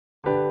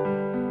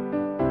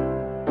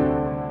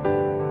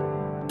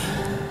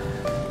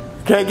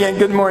Okay, again,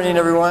 good morning,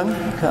 everyone.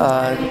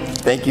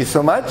 Thank you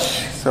so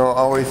much.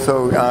 Always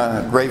so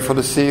grateful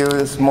to see you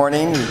this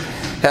morning.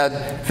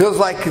 Feels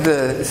like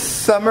the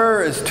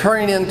summer is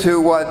turning into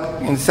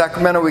what in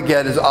Sacramento we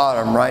get is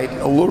autumn, right?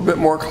 A little bit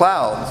more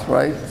clouds,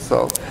 right?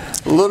 So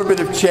a little bit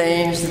of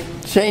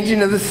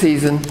changing of the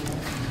season.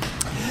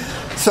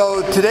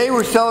 So today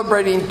we're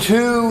celebrating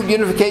two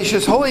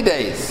Unificationist holy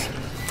days.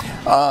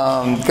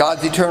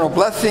 God's eternal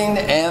blessing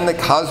and the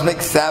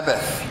cosmic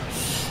Sabbath.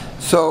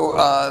 So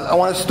I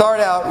want to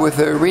start out with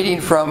a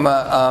reading from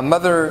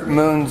Mother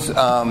Moon's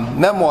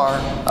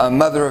memoir,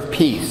 Mother of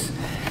Peace.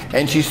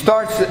 And she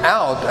starts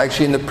out,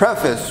 actually in the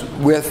preface,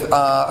 with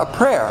a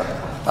prayer,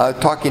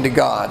 talking to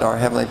God, our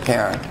Heavenly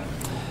Parent.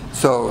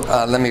 So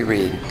let me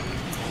read.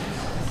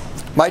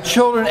 My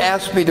children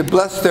ask me to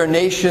bless their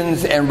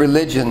nations and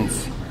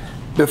religions.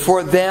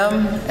 Before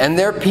them and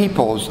their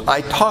peoples,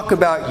 I talk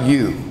about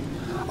you,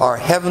 our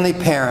Heavenly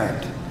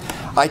Parent.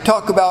 I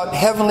talk about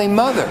Heavenly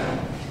Mother,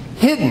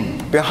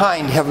 hidden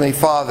behind Heavenly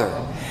Father,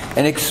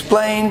 and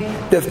explain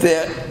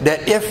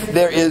that if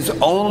there is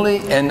only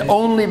an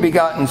only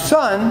begotten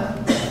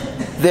Son,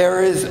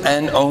 there is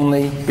an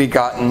only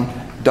begotten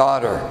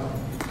daughter.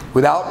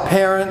 Without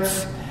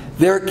parents,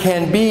 there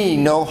can be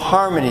no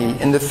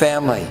harmony in the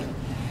family.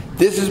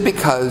 This is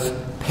because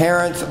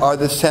parents are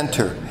the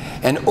center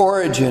and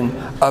origin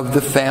of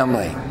the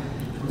family.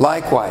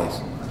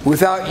 Likewise,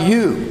 without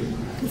you,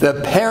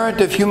 the parent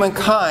of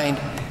humankind,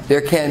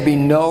 there can be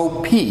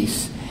no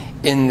peace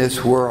in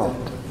this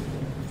world.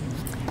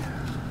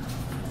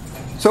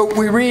 So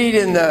we read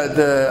in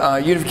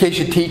the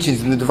unification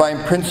teachings and the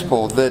divine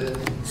principle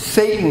that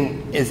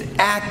Satan is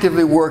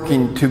actively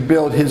working to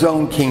build his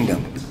own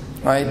kingdom,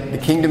 right? The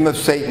kingdom of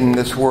Satan in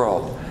this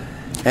world.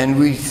 And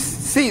we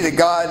see that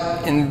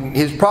God, in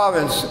his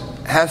providence,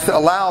 has to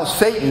allow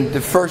Satan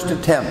to first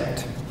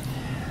attempt.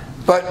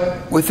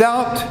 But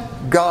without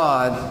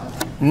God,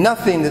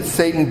 nothing that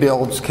Satan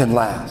builds can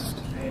last.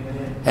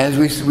 As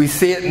we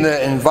see it in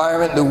the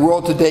environment, the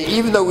world today,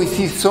 even though we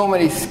see so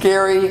many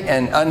scary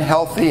and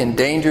unhealthy and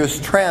dangerous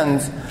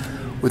trends,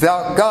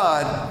 without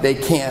God, they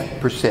can't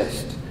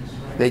persist.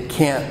 They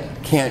can't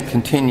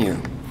continue.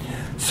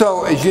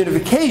 So as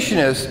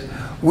unificationists,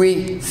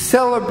 we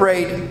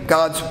celebrate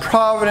God's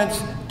providence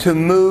to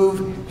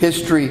move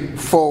history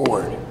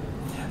forward.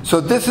 So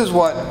this is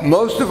what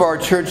most of our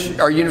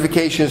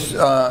unificationist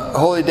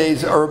holy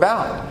days are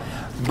about.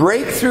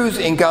 Breakthroughs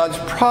in God's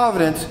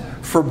providence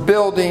for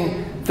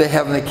building the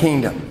heavenly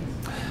kingdom.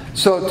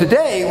 So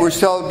today we're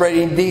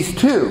celebrating these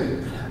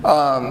two.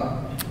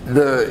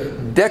 The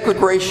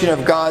declaration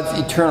of God's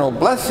eternal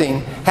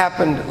blessing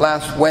happened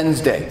last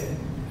Wednesday.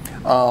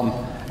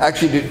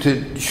 Actually,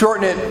 to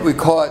shorten it, we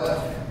call it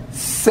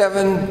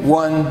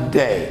 7-1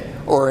 day,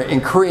 or in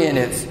Korean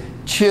it's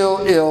Chil,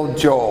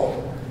 Jeol.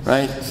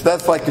 Right? So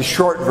that's like the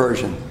short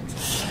version.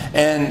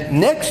 And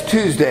next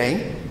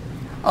Tuesday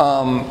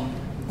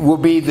will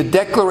be the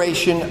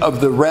declaration of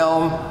the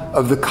realm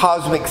of the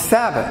cosmic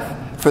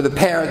Sabbath for the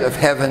parent of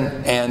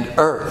heaven and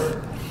earth.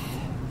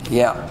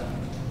 Yeah.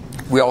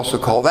 We also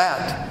call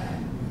that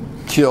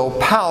Chil,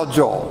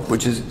 Jeol,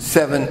 which is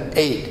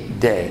 7-8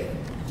 day.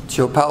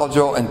 Chil,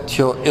 Jeol and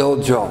Chil,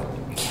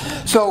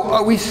 Jeol.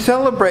 So we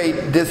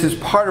celebrate this as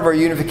part of our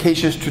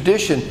unificationist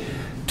tradition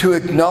to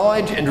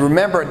acknowledge and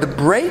remember the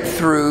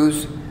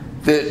breakthroughs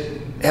that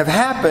have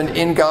happened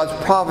in God's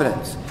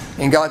providence,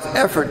 in God's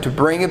effort to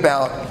bring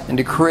about and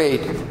to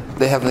create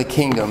the heavenly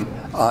kingdom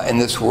in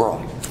this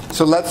world.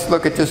 So let's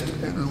look at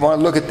want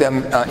to look at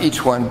them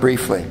each one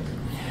briefly.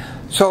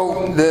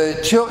 So the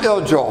Chil,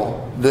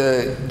 Jeol,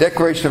 the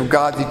declaration of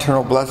God's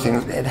eternal blessing,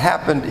 it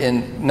happened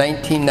in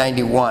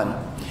 1991.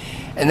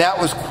 And that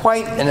was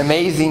quite an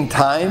amazing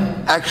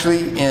time,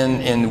 actually,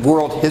 in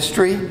world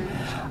history.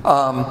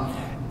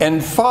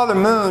 And Father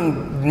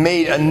Moon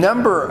made a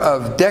number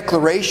of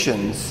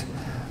declarations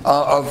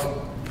of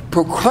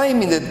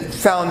proclaiming that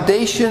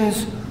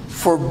foundations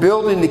for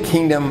building the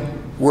kingdom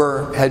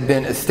had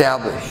been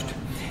established.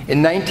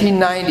 In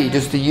 1990,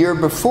 just a year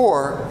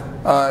before,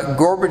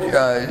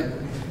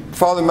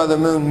 Father Mother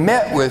Moon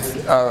met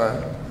with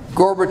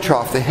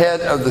Gorbachev, the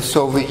head of the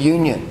Soviet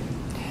Union.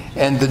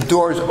 And the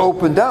doors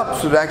opened up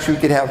so that actually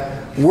we could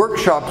have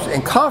workshops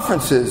and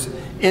conferences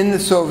in the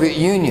Soviet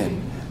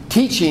Union,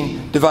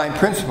 teaching divine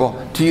principle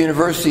to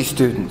university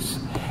students.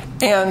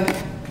 And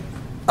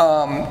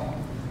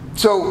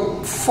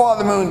so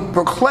Father Moon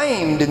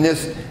proclaimed in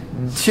this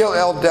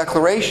Chil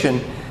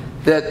declaration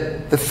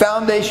that the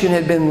foundation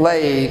had been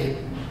laid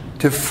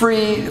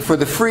for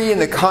the free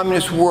and the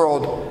communist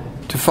world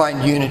to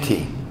find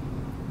unity.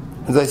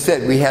 As I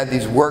said, we had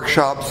these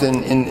workshops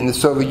in the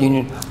Soviet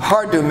Union.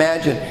 Hard to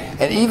imagine.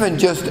 And even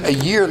just a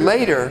year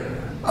later,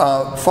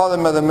 Father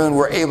and Mother Moon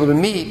were able to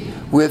meet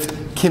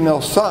with Kim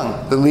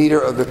Il-sung, the leader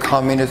of the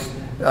communist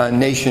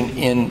nation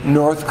in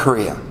North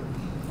Korea.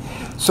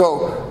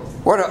 So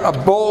what a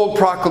bold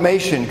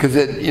proclamation, because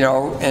in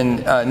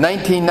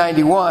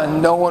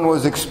 1991, no one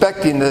was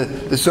expecting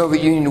the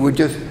Soviet Union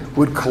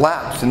would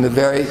collapse in the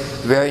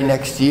very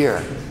next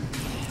year.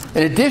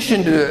 In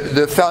addition to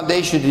the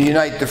foundation to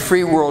unite the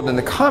free world and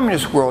the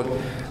communist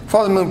world,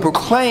 Father Moon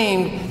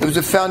proclaimed it was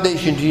a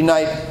foundation to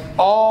unite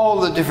all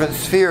the different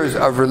spheres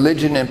of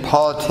religion and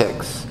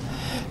politics,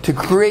 to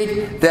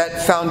create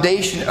that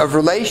foundation of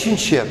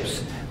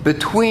relationships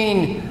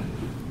between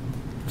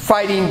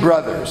fighting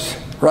brothers,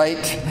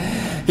 right?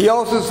 He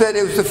also said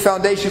it was the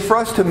foundation for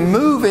us to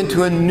move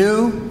into a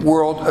new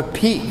world of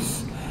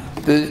peace.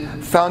 The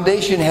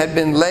foundation had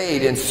been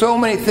laid, and so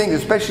many things,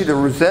 especially the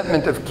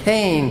resentment of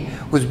Cain,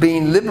 was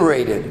being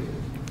liberated.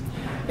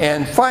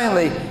 And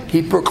finally,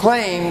 he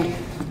proclaimed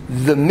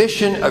the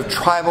mission of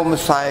tribal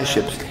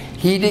messiahships.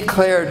 He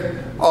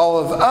declared all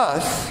of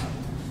us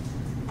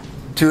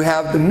to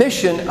have the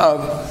mission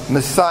of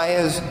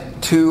messiahs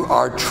to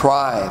our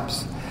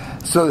tribes.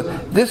 So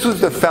this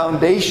was the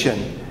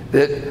foundation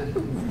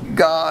that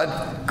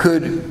God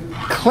could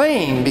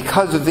claim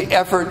because of the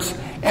efforts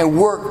and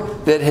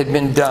work that had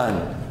been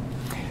done.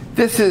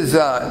 This is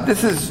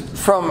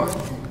from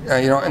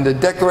in the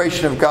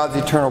Declaration of God's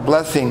Eternal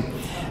Blessing.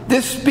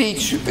 This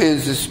speech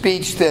is a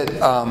speech that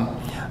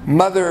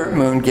Mother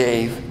Moon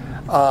gave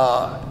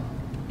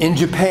in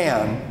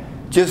Japan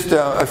just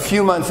a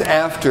few months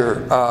after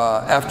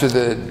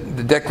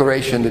the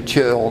declaration, the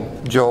Chil,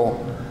 Jeol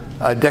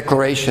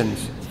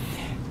declarations.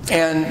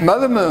 And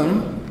Mother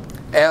Moon,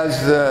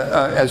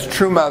 as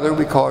true mother,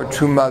 we call her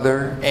true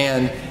mother,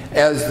 and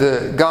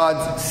as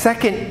God's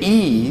second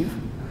Eve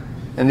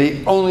and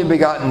the only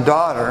begotten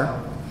daughter,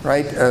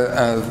 right,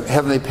 of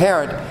Heavenly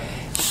Parent,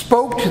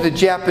 spoke to the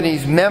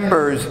Japanese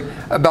members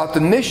about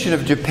the mission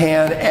of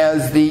Japan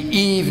as the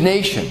Eve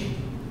nation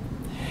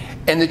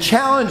and the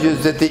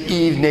challenges that the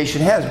Eve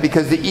nation has,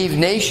 because the Eve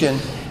nation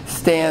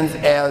stands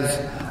as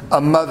a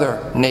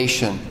mother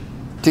nation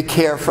to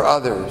care for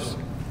others.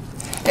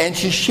 And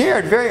she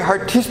shared very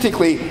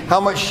artistically how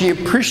much she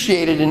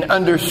appreciated and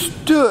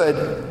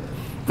understood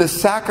the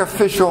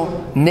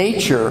sacrificial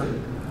nature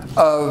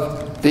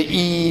of the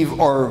Eve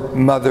or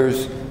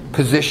mother's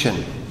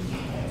position.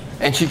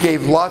 And she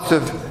gave lots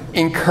of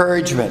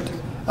encouragement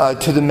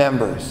to the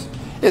members.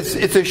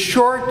 It's a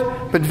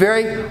short but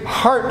very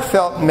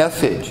heartfelt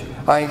message.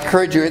 I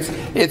encourage you.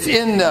 It's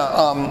in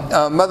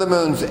Mother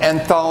Moon's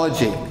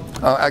anthology.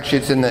 Actually,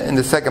 it's in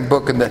the second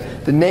book, and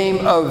the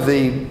name of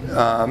the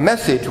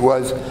message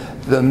was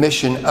The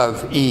Mission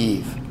of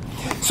Eve.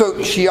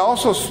 So she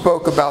also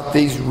spoke about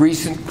these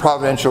recent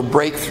providential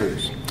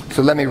breakthroughs.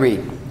 So let me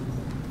read.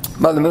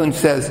 Mother Moon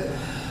says,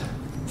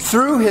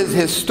 through his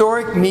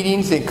historic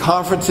meetings and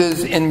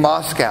conferences in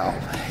Moscow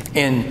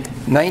in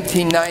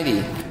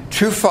 1990,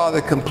 True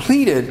Father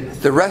completed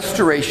the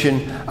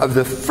restoration of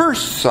the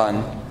first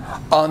sun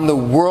on the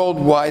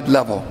worldwide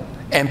level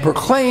and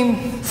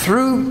proclaimed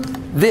through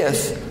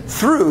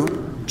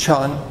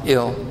Chil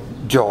Il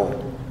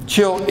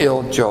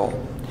Jeol.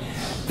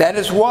 That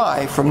is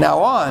why, from now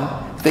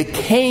on, the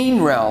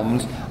Cain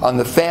realms on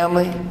the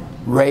family,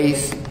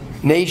 race,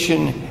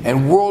 nation,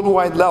 and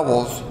worldwide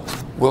levels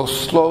will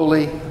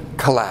slowly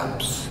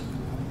collapse.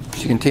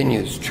 She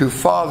continues, True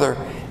Father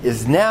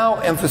is now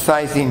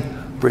emphasizing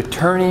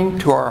returning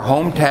to our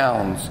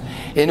hometowns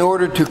in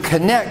order to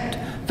connect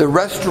the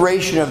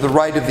restoration of the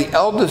right of the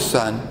eldest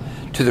son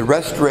to the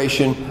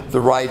restoration of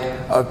the right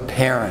of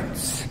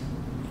parents.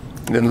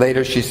 And then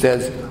later she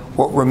says,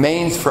 what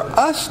remains for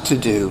us to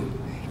do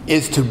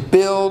is to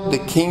build the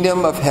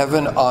kingdom of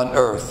heaven on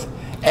earth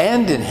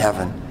and in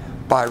heaven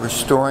by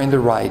restoring the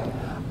right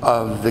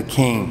of the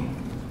king.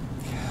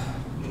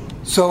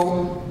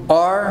 So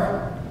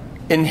our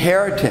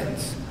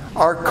inheritance,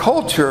 our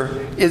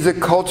culture, is a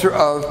culture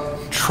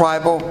of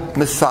tribal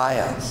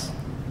messiahs.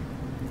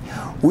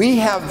 We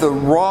have the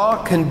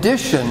raw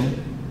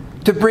condition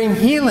to bring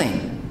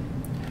healing,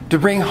 to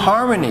bring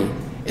harmony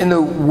in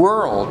the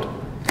world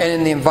and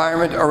in the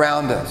environment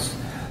around us.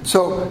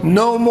 So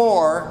no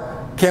more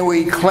can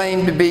we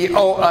claim to be,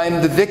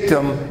 I'm the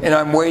victim and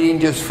I'm waiting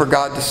just for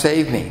God to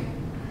save me.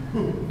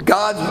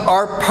 God's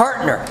our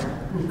partner,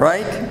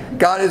 right?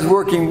 God is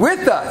working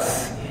with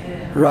us,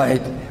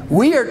 right?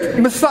 We are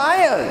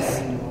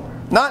messiahs.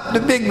 Not the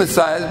big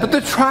messiahs, but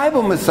the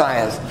tribal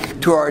messiahs.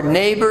 To our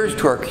neighbors,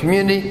 to our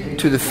community,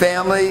 to the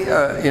family,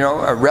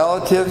 our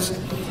relatives.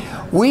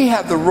 We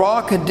have the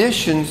raw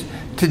conditions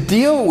to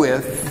deal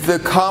with the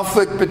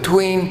conflict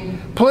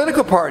between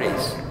political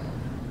parties.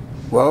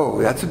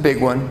 Whoa, that's a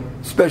big one.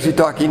 Especially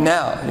talking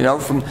now,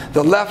 from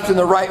the left and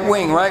the right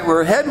wing, right?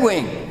 We're a head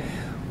wing.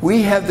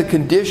 We have the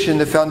condition,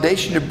 the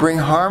foundation to bring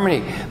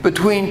harmony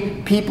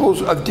between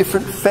peoples of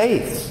different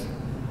faiths.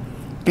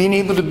 Being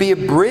able to be a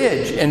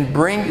bridge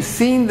and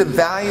seeing the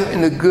value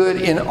and the good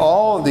in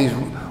all of these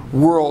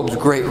world's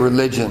great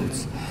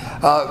religions.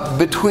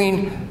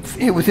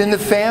 Within the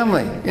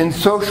family, in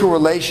social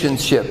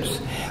relationships.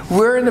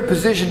 We're in a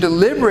position to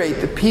liberate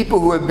the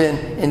people who have been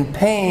in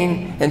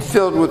pain and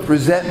filled with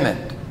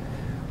resentment.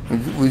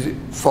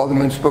 Father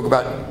Moon spoke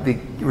about the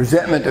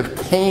resentment of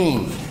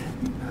Cain.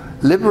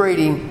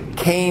 Liberating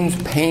Cain's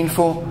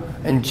painful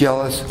and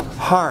jealous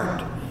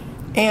heart.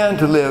 And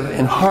to live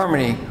in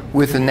harmony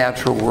with the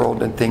natural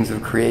world and things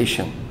of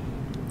creation.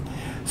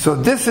 So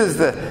this is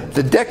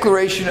the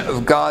declaration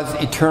of God's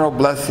eternal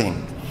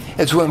blessing.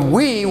 It's when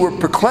we were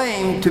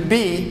proclaimed to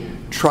be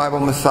tribal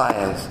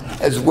messiahs,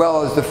 as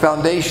well as the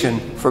foundation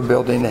for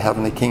building the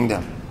heavenly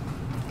kingdom.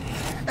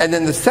 And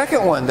then the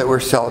second one that we're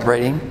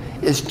celebrating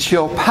is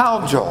Chil,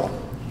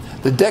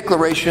 the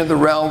declaration of the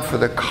realm for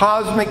the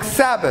cosmic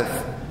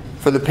Sabbath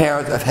for the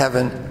parents of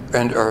heaven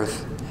and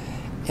earth.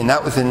 And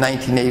that was in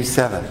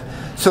 1987.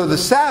 So the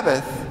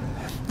Sabbath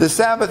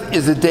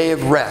is a day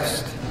of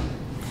rest.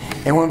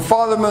 And when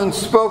Father Moon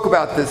spoke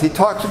about this, he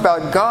talks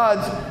about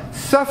God's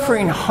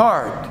suffering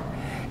heart,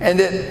 and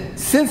that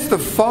since the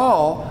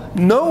fall,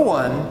 no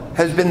one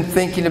has been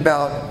thinking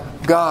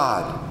about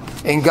God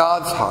and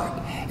God's heart.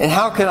 And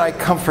how can I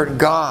comfort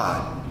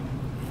God?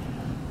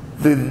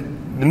 The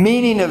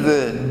meaning of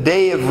the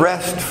day of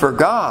rest for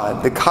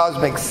God, the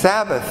cosmic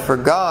Sabbath for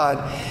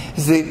God,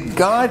 is that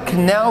God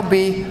can now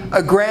be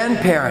a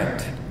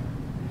grandparent.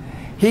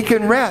 He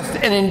can rest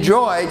and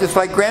enjoy, just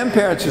like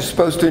grandparents are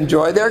supposed to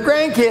enjoy their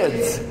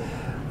grandkids,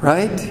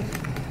 right?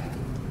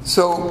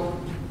 So,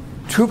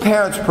 true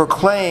parents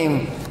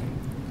proclaim,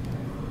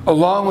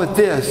 along with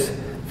this,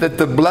 that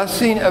the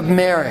blessing of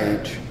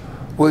marriage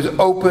was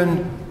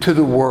open to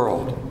the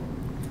world.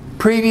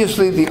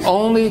 Previously, the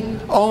only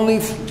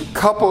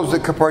couples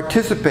that could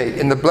participate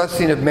in the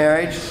blessing of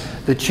marriage,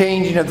 the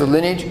changing of the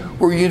lineage,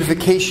 were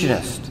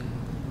unificationists.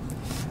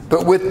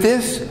 But with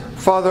this,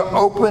 Father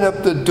opened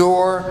up the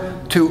door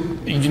to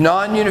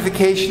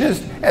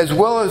non-unificationists as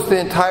well as the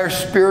entire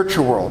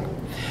spiritual world.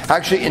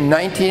 Actually, in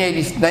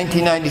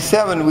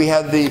 1997, we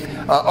had the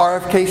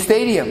RFK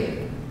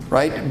Stadium,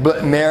 right?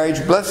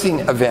 Marriage blessing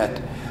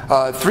event.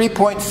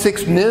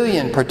 3.6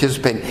 million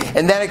participating.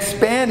 And that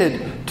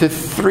expanded to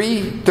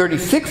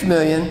 36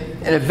 million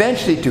and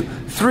eventually to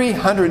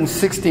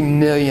 360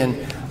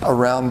 million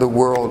around the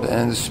world and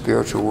in the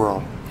spiritual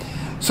world.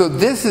 So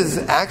this is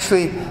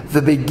actually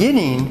the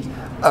beginning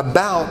of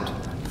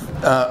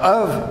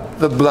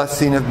the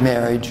blessing of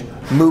marriage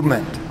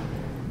movement.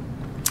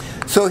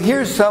 So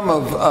here's some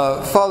of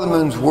Father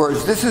Moon's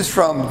words. This is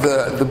from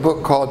the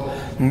book called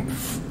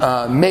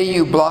May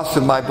You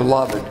Blossom, My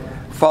Beloved.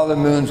 Father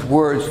Moon's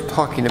words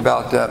talking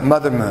about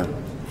Mother Moon.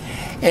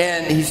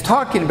 And he's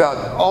talking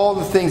about all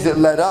the things that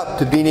led up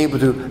to being able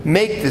to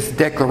make this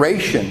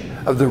declaration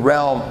of the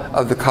realm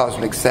of the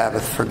cosmic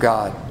Sabbath for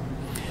God.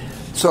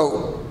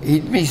 So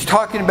he's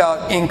talking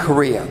about in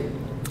Korea.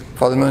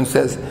 Father Moon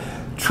says,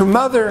 True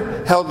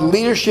Mother held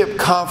leadership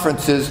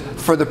conferences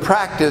for the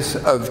practice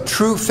of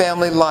true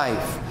family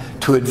life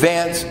to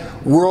advance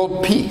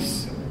world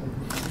peace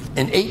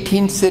in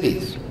 18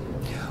 cities,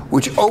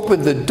 which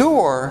opened the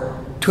door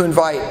to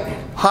invite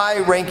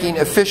high-ranking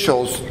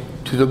officials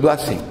to the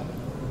blessing.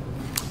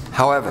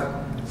 However,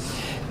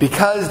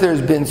 because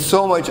there's been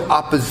so much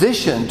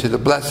opposition to the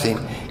blessing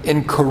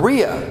in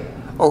Korea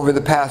over the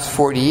past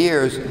 40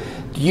 years,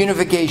 the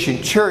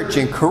Unification Church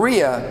in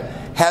Korea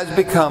has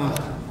become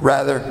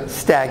rather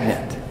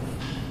stagnant.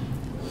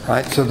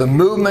 Right? So the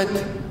movement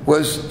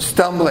was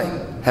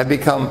stumbling, had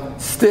become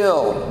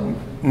still,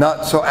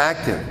 not so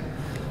active.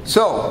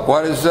 So,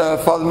 what does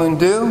Father Moon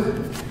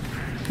do?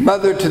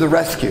 Mother to the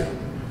rescue.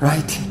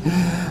 Right?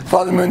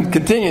 Father Moon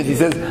continues. He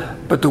says,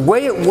 but the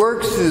way it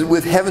works is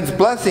with heaven's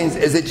blessings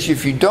is that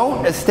if you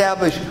don't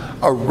establish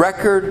a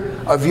record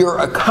of your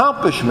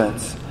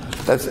accomplishments,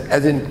 that's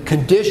as in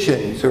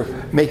conditions or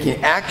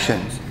making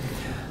actions,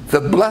 the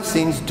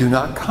blessings do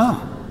not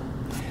come.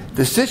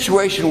 The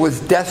situation was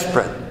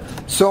desperate.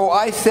 So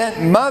I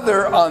sent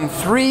Mother on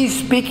 3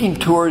 speaking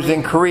tours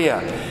in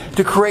Korea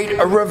to create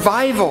a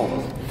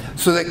revival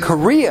so that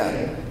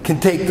Korea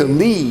can take the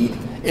lead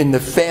in the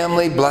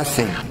family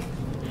blessing.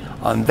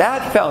 On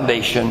that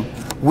foundation,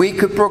 we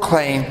could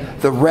proclaim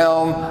the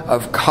realm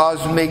of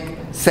cosmic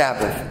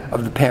Sabbath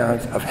of the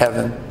parents of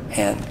heaven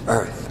and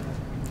earth.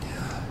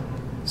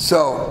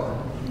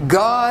 So,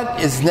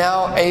 God is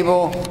now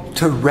able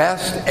to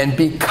rest and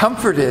be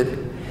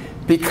comforted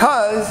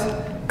because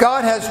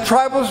God has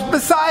tribal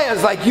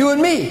messiahs like you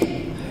and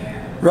me.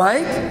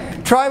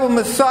 Right? Tribal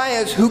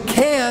messiahs who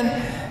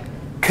can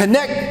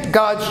connect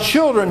God's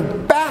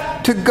children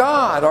back to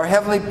God, our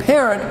heavenly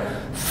parent,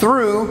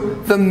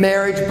 through the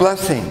marriage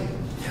blessing.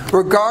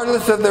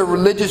 Regardless of their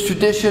religious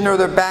tradition or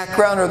their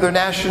background or their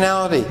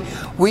nationality,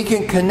 we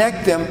can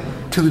connect them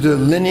to the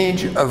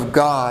lineage of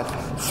God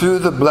through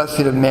the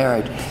blessing of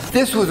marriage.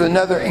 This was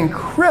another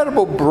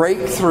incredible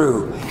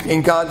breakthrough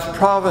in God's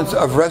province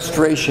of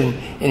restoration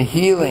and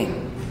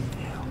healing.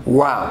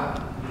 Wow.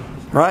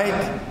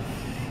 Right?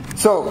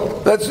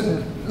 So, let's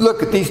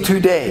look at these 2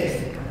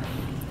 days.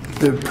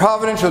 The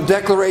providential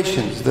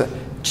declarations, the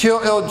Chil,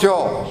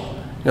 Jeol,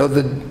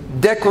 the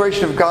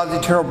declaration of God's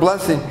eternal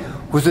blessing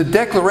was a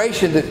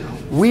declaration that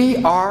we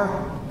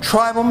are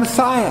tribal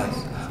messiahs.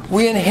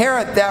 We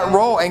inherit that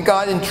role, and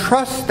God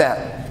entrusts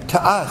that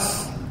to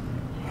us.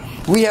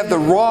 We have the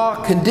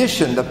raw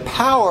condition, the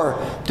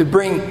power to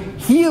bring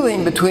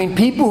healing between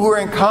people who are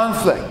in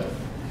conflict.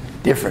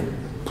 Different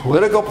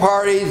political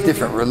parties,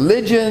 different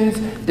religions,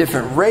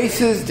 different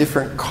races,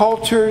 different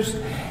cultures.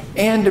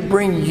 and to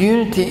bring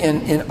unity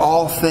in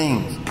all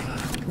things.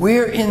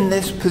 We're in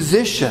this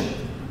position.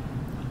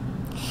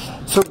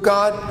 So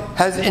God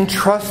has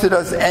entrusted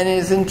us and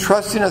is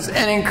entrusting us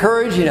and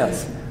encouraging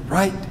us,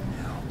 right?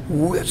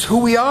 It's who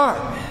we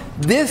are.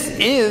 This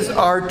is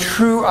our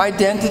true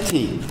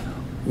identity.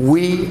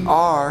 We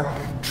are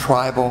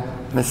tribal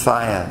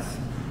messiahs.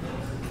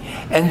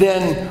 And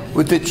then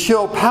with the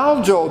Chil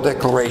Joel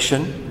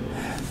declaration,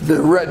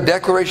 the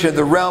declaration of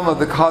the realm of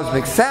the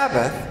cosmic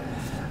Sabbath,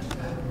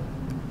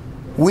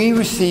 we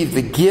receive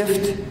the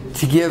gift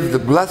to give the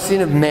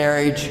blessing of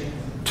marriage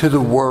to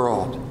the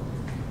world.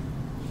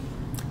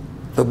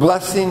 The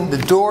blessing, the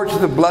door to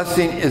the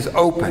blessing is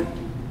open.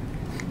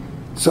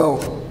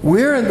 So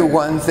we're the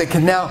ones that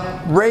can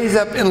now raise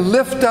up and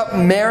lift up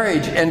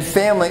marriage and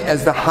family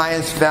as the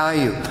highest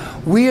value.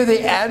 We are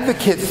the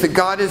advocates that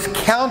God is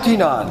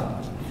counting on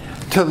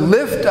to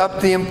lift up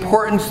the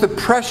importance, the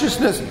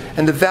preciousness,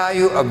 and the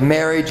value of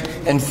marriage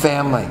and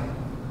family,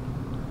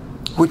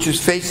 which is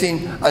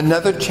facing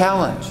another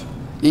challenge,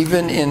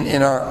 even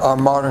in our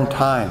modern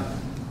time.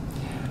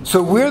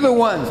 So we're the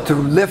ones to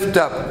lift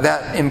up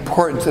that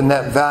importance and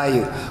that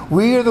value.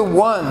 We are the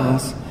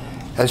ones,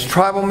 as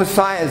tribal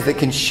messiahs, that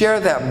can share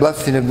that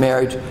blessing of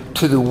marriage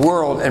to the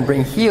world and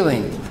bring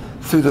healing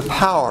through the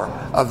power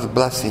of the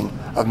blessing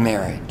of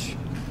marriage.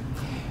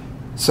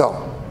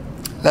 So,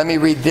 let me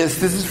read this.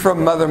 This is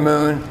from Mother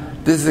Moon.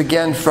 This is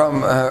again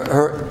from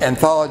her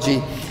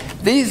anthology.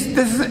 This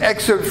is an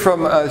excerpt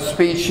from a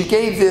speech. She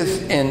gave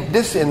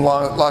this in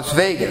Las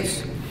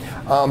Vegas.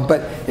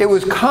 But it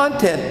was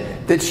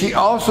content that she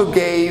also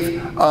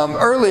gave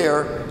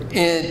earlier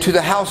to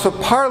the House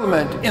of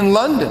Parliament in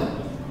London.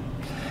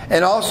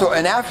 And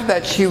after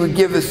that, she would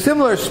give a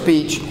similar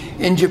speech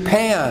in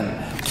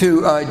Japan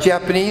to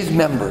Japanese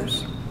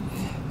members.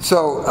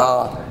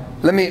 So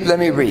let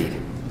me read.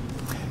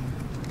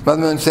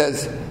 Mother Moon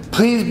says,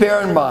 please bear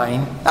in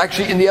mind,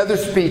 actually in the other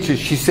speeches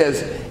she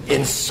says,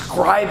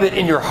 inscribe it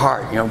in your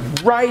heart,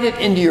 write it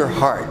into your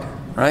heart,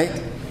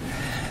 right?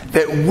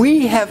 That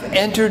we have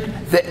entered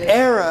the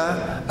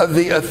era of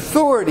the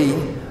authority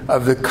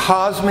of the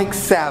cosmic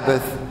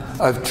Sabbath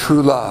of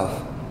true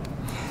love.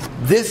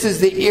 This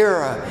is the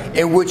era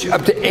in which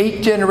up to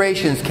 8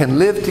 generations can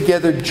live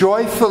together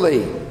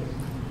joyfully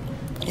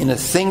in a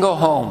single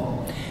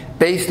home,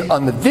 based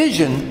on the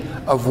vision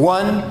of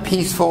one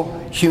peaceful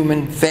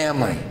human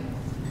family.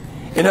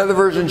 In other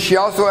versions, she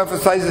also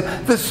emphasizes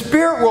the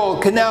spirit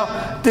world can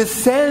now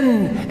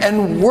descend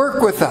and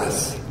work with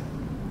us.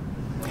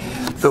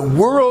 The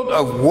world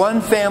of one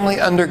family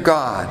under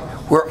God,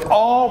 where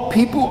all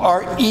people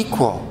are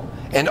equal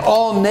and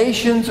all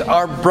nations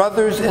are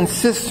brothers and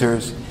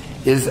sisters,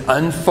 is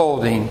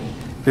unfolding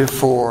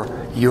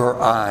before your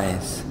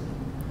eyes.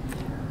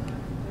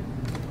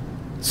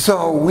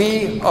 So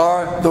we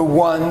are the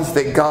ones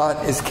that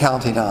God is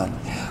counting on.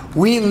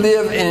 We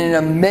live in an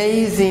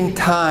amazing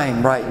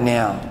time right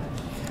now,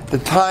 the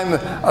time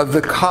of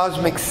the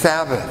cosmic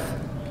Sabbath.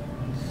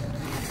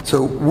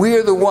 So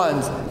we're the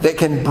ones that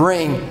can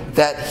bring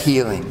that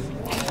healing.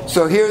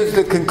 So here's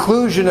the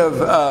conclusion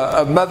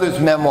of Mother's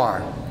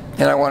memoir,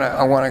 and I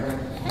want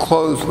to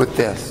close with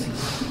this.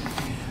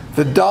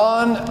 The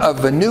dawn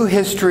of a new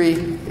history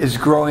is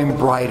growing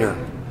brighter.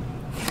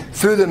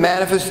 Through the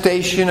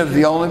manifestation of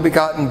the only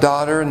begotten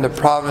daughter and the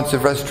providence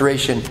of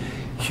restoration,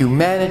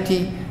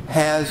 humanity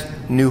has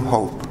new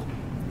hope.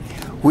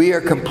 We are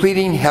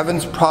completing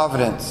heaven's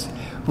providence,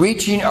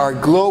 reaching our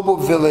global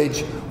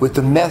village with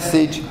the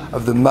message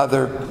of the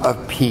Mother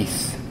of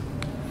Peace.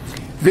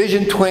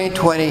 Vision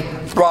 2020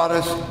 brought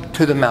us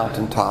to the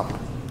mountaintop.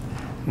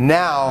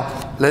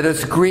 Now let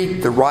us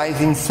greet the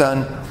rising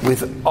sun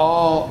with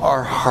all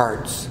our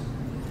hearts.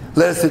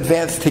 Let us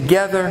advance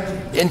together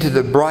into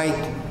the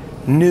bright,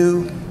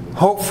 new,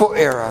 hopeful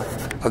era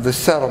of the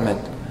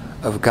settlement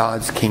of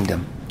God's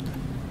kingdom.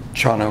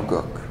 Chono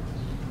Guk.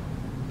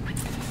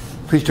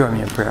 Please join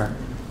me in prayer.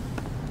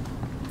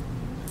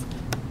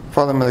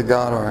 Father, Mother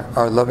God,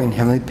 our loving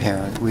Heavenly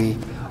Parent, we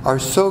are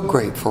so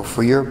grateful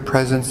for your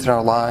presence in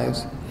our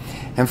lives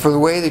and for the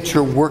way that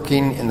you're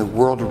working in the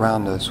world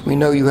around us. We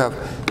know you have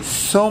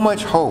so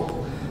much hope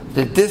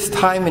that this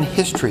time in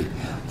history,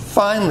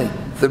 finally,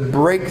 the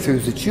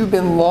breakthroughs that you've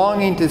been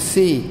longing to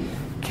see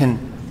can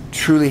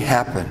truly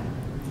happen.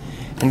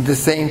 And at the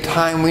same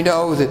time, we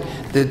know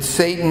that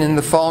Satan in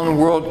the fallen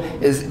world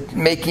is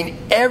making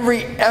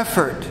every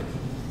effort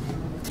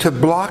to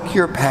block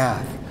your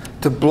path,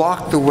 to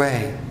block the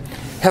way.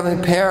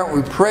 Heavenly Parent,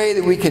 we pray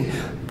that we can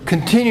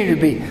continue to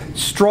be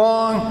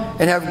strong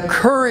and have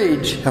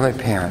courage,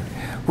 Heavenly Parent.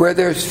 Where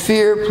there's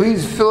fear,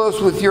 please fill us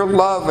with your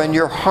love and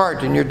your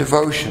heart and your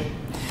devotion.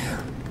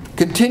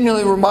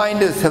 Continually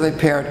remind us, Heavenly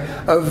Parent,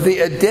 of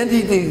the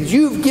identity that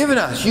you've given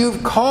us.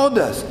 You've called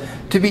us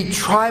to be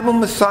tribal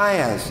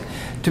messiahs,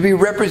 to be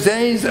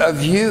representatives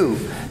of you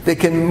that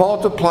can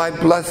multiply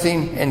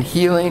blessing and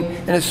healing,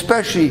 and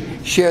especially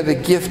share the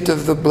gift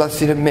of the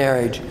blessing of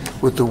marriage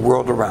with the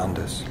world around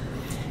us.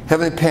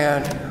 Heavenly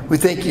Parent, we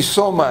thank you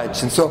so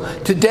much. And so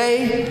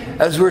today,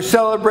 as we're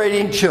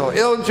celebrating Chil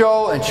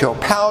Joel and Chil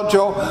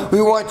Joel,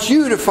 we want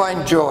you to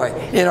find joy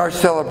in our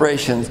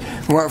celebrations.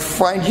 We want to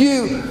find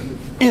you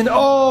in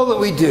all that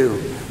we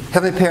do.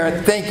 Heavenly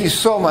Parent, thank you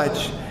so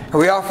much. And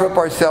we offer up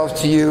ourselves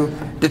to you,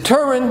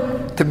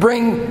 determined to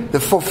bring the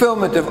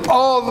fulfillment of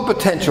all the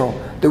potential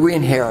that we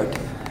inherit.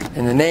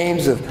 In the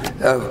names of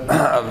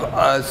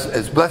us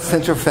as Blessed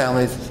Central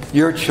families,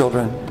 your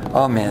children,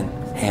 amen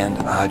and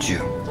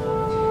adieu.